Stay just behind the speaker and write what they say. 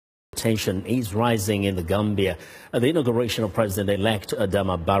tension is rising in the Gambia. The inauguration of President-elect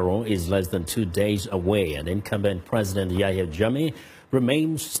Adama Barrow is less than 2 days away, and incumbent President Yahya Jammeh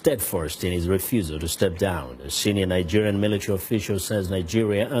remains steadfast in his refusal to step down. A senior Nigerian military official says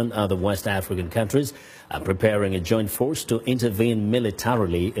Nigeria and other West African countries are preparing a joint force to intervene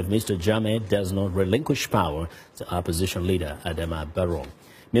militarily if Mr. Jammeh does not relinquish power to opposition leader Adama Barrow.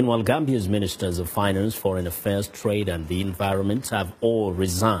 Meanwhile, Gambia's ministers of finance, foreign affairs, trade and the environment have all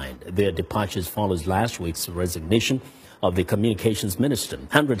resigned. Their departures follows last week's resignation of the communications minister.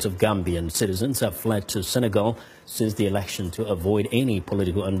 Hundreds of Gambian citizens have fled to Senegal since the election to avoid any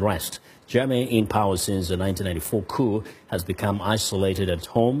political unrest. Jammeh, in power since the 1994 coup, has become isolated at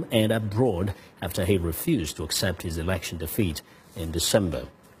home and abroad after he refused to accept his election defeat in December.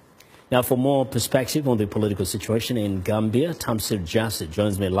 Now, for more perspective on the political situation in Gambia, Tamsir Jassy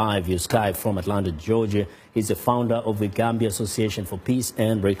joins me live via Skype from Atlanta, Georgia. He's the founder of the Gambia Association for Peace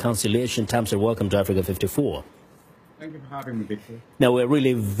and Reconciliation. Tamsir, welcome to Africa 54. Thank you for having me, Victor. Now, we're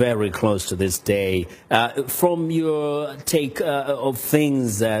really very close to this day. From your take of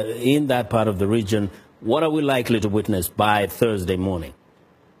things in that part of the region, what are we likely to witness by Thursday morning?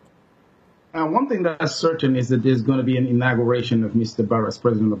 One thing that's certain is that there's going to be an inauguration of Mr. Barrow as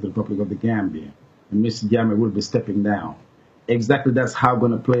President of the Republic of the Gambia, and Mr. Jammeh will be stepping down. Exactly how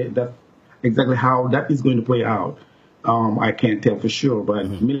that is going to play out, I can't tell for sure. But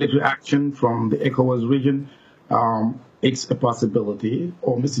military action from the ECOWAS region, it's a possibility,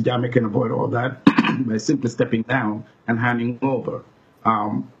 or Mr. Jammeh can avoid all that by simply stepping down and handing over.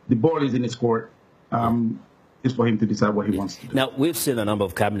 The ball is in his court. Is for him to decide what he wants to do. Now, we've seen a number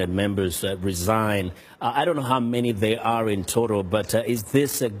of cabinet members resign. I don't know how many there are in total, but is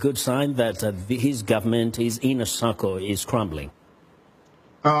this a good sign that his government, his inner circle, is crumbling?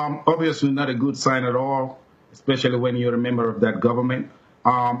 Obviously not a good sign at all, especially when you're a member of that government.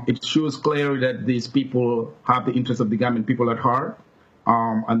 It shows clearly that these people have the interests of the Gambian people at heart.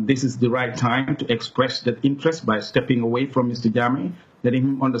 And this is the right time to express that interest by stepping away from Mr. Jammeh, letting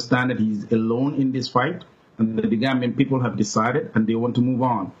him understand that he's alone in this fight. And the Gambian people have decided and they want to move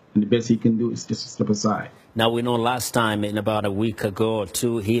on. And the best he can do is just step aside. Now, we know last time, in about a week ago or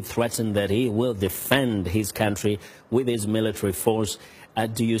two, he threatened that he will defend his country with his military force.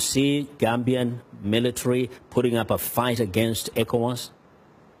 Do you see Gambian military putting up a fight against ECOWAS?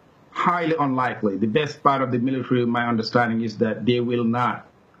 Highly unlikely. The best part of the military, my understanding, is that they will not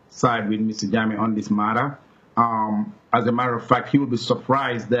side with Mr. Jammeh on this matter. As a matter of fact, he will be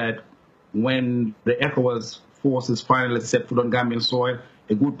surprised that when the ECOWAS forces finally set foot on Gambian soil,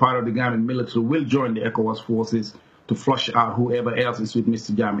 a good part of the Gambian military will join the ECOWAS forces to flush out whoever else is with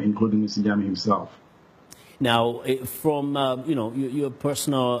Mr. Jammeh, including Mr. Jammeh himself. Now, from your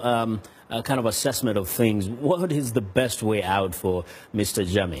personal kind of assessment of things, what is the best way out for Mr.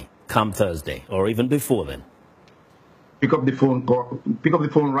 Jammeh come Thursday, or even before then? Pick up the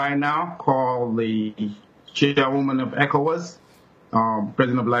phone right now. Call the chairwoman of ECOWAS,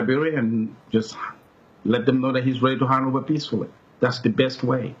 President of Liberia, and just let them know that he's ready to hand over peacefully. That's the best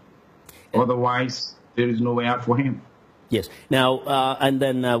way. Otherwise, there is no way out for him. Yes. Now, and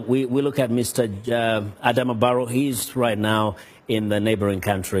then we look at Mr. Adama Barrow. He's right now in the neighboring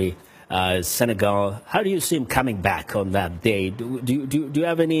country, Senegal. How do you see him coming back on that day? Do you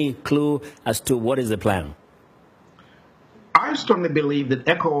have any clue as to what is the plan? I strongly believe that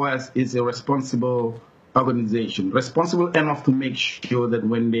ECOWAS is a responsible organization, responsible enough to make sure that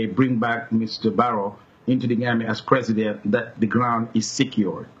when they bring back Mr. Barrow into the Gambia as president, that the ground is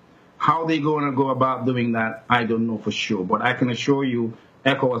secured. How they're going to go about doing that, I don't know for sure. But I can assure you,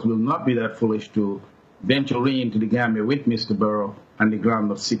 ECOWAS will not be that foolish to venture into the Gambia with Mr. Barrow and the ground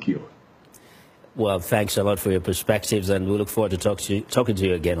not secure. Well, thanks a lot for your perspectives, and we look forward to talking to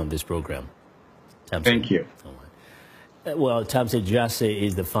you again on this program. Tamsir. Thank you. Well, Tamsir Jassy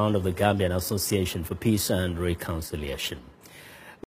is the founder of the Gambian Association for Peace and Reconciliation.